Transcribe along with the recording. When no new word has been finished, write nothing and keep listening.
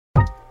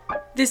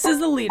This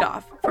is the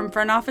leadoff from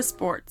Front Office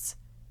Sports.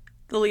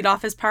 The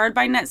leadoff is powered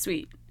by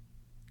NetSuite.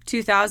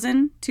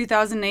 2000,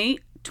 2008,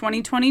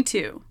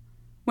 2022.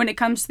 When it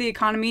comes to the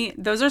economy,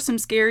 those are some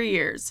scary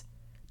years.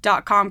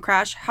 .com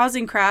crash,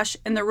 housing crash,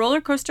 and the roller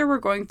coaster we're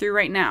going through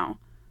right now.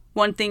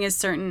 One thing is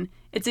certain,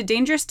 it's a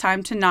dangerous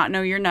time to not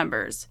know your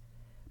numbers.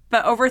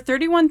 But over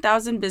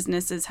 31,000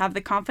 businesses have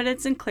the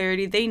confidence and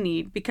clarity they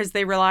need because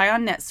they rely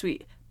on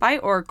NetSuite by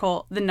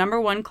Oracle, the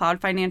 #1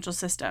 cloud financial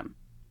system.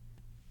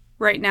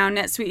 Right now,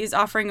 NetSuite is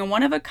offering a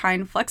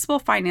one-of-a-kind flexible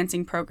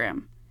financing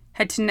program.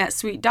 Head to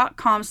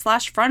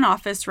netsuite.com/front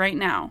office right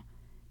now.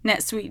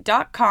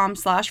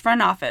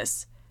 netsuite.com/front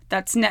office.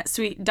 That's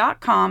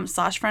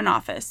netsuite.com/front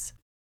office.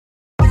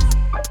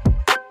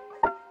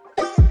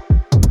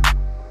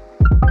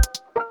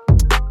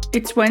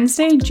 It's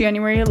Wednesday,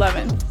 January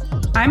 11th.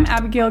 I'm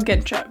Abigail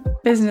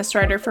Gentrup, business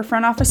writer for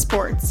Front Office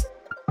Sports.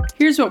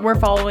 Here's what we're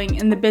following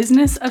in the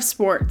business of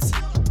sports.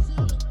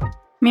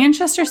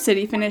 Manchester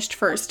City finished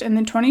first in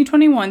the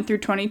 2021 through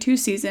 22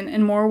 season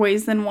in more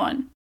ways than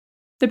one.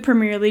 The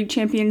Premier League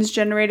champions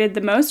generated the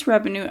most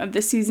revenue of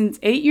the season's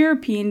 8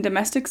 European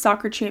domestic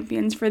soccer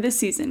champions for this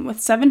season with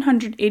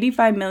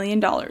 $785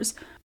 million,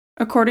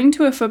 according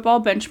to a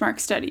football benchmark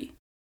study.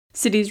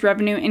 City's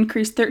revenue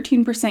increased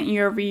 13%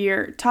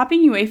 year-over-year,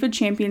 topping UEFA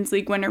Champions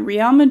League winner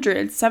Real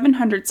Madrid's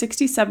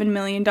 $767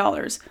 million,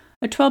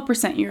 a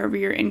 12%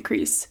 year-over-year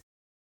increase.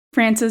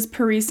 France's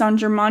Paris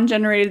Saint-Germain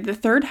generated the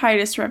third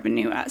highest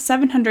revenue at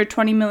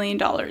 $720 million,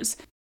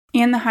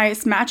 and the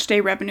highest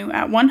matchday revenue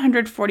at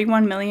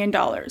 $141 million,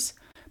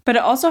 but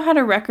it also had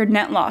a record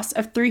net loss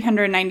of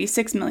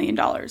 $396 million.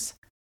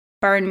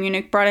 Bayern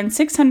Munich brought in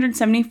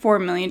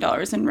 $674 million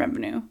in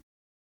revenue.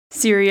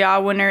 Serie A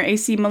winner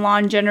AC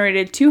Milan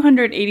generated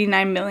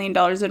 $289 million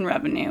in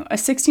revenue, a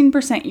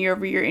 16%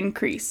 year-over-year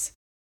increase.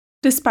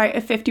 Despite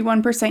a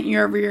 51%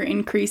 year-over-year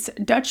increase,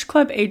 Dutch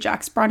club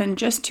Ajax brought in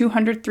just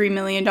 $203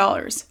 million.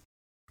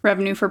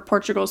 Revenue for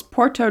Portugal's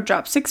Porto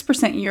dropped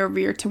 6%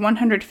 year-over-year to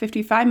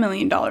 $155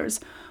 million,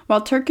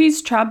 while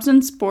Turkey's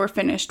Trabzonspor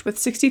finished with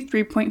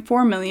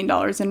 $63.4 million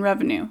in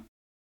revenue.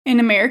 In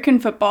American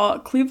football,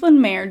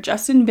 Cleveland Mayor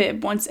Justin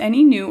Bibb wants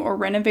any new or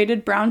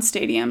renovated Browns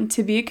stadium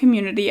to be a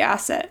community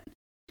asset.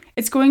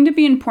 It's going to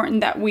be important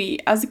that we,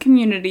 as a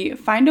community,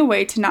 find a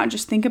way to not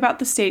just think about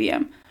the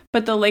stadium,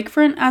 but the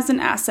lakefront as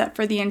an asset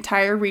for the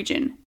entire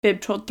region,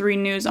 Bibb told 3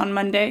 News on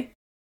Monday.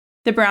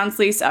 The Browns'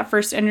 lease at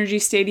First Energy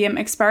Stadium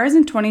expires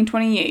in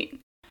 2028.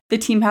 The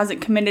team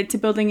hasn't committed to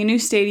building a new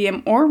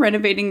stadium or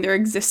renovating their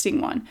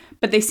existing one,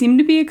 but they seem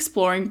to be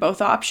exploring both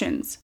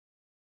options.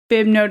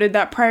 Bibb noted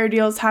that prior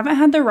deals haven't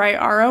had the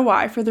right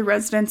ROI for the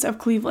residents of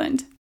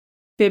Cleveland.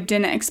 Bibb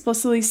didn't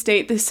explicitly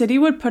state the city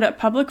would put up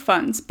public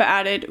funds, but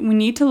added, "We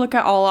need to look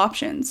at all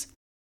options."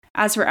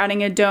 As for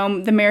adding a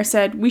dome, the mayor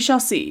said, "We shall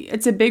see.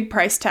 It's a big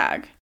price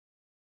tag."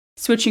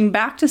 Switching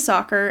back to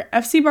soccer,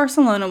 FC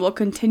Barcelona will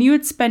continue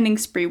its spending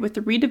spree with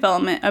the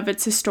redevelopment of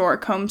its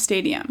historic home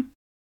stadium.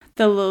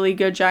 The La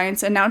Liga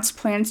Giants announced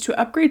plans to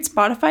upgrade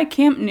Spotify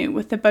Camp Nou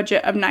with a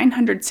budget of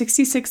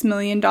 $966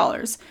 million,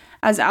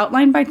 as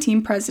outlined by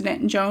team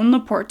president Joan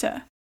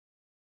Laporta.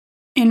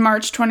 In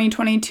March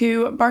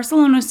 2022,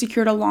 Barcelona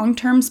secured a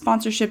long-term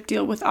sponsorship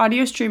deal with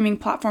audio streaming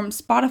platform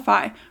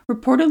Spotify,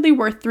 reportedly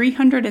worth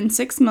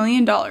 $306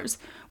 million,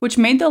 which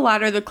made the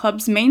latter the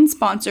club's main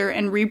sponsor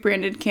and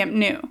rebranded Camp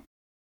Nou.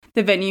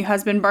 The venue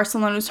has been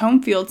Barcelona's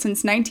home field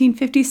since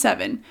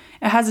 1957.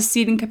 It has a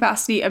seating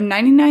capacity of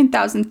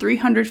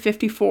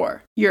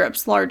 99,354,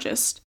 Europe's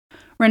largest.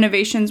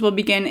 Renovations will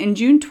begin in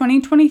June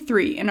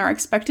 2023 and are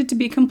expected to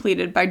be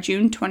completed by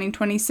June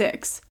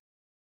 2026.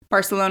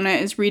 Barcelona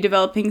is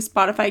redeveloping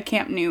Spotify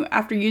Camp Nou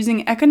after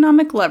using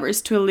economic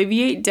levers to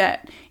alleviate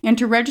debt and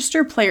to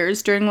register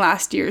players during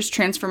last year's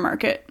transfer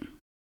market.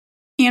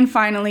 And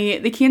finally,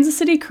 the Kansas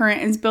City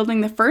Current is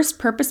building the first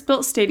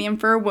purpose-built stadium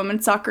for a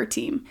women's soccer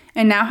team,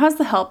 and now has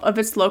the help of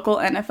its local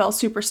NFL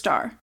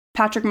superstar.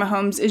 Patrick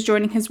Mahomes is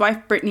joining his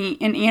wife Brittany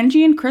and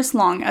Angie and Chris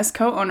Long as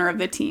co-owner of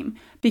the team,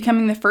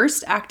 becoming the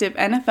first active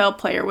NFL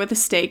player with a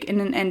stake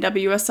in an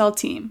NWSL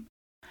team.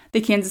 The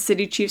Kansas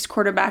City Chiefs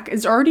quarterback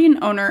is already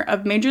an owner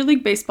of Major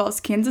League Baseball's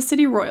Kansas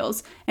City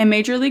Royals and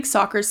Major League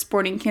Soccer's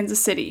Sporting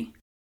Kansas City.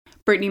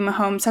 Brittany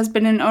Mahomes has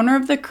been an owner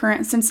of the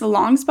Current since the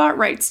Longs bought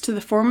rights to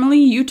the formerly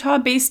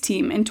Utah-based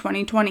team in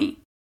 2020.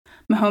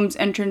 Mahomes'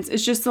 entrance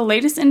is just the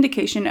latest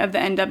indication of the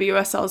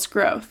NWSL's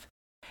growth.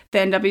 The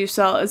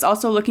NWSL is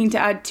also looking to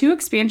add 2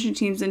 expansion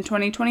teams in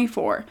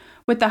 2024,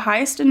 with the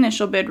highest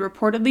initial bid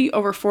reportedly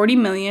over $40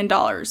 million.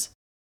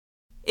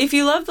 If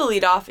you love the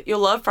leadoff, you'll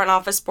love Front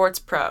Office Sports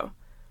Pro.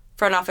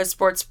 Front Office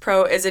Sports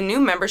Pro is a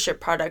new membership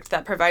product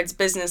that provides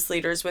business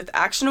leaders with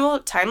actionable,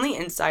 timely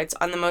insights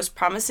on the most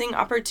promising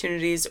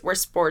opportunities where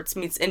sports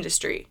meets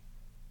industry.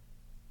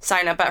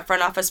 Sign up at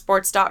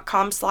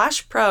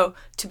frontofficesports.com/pro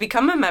to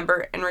become a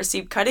member and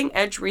receive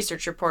cutting-edge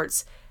research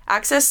reports,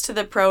 access to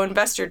the Pro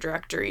Investor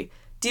Directory,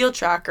 deal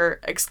tracker,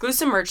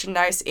 exclusive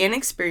merchandise, and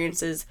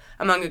experiences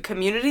among a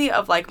community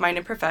of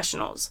like-minded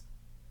professionals.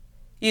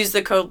 Use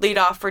the code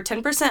LEADOFF for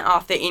 10%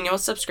 off the annual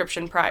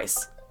subscription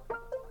price.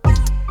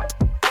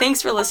 Thanks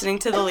for listening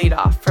to The Lead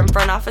Off from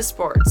Front Office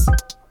Sports.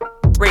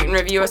 Rate and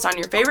review us on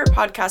your favorite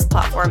podcast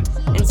platform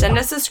and send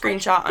us a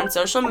screenshot on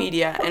social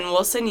media and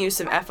we'll send you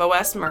some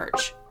FOS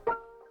merch.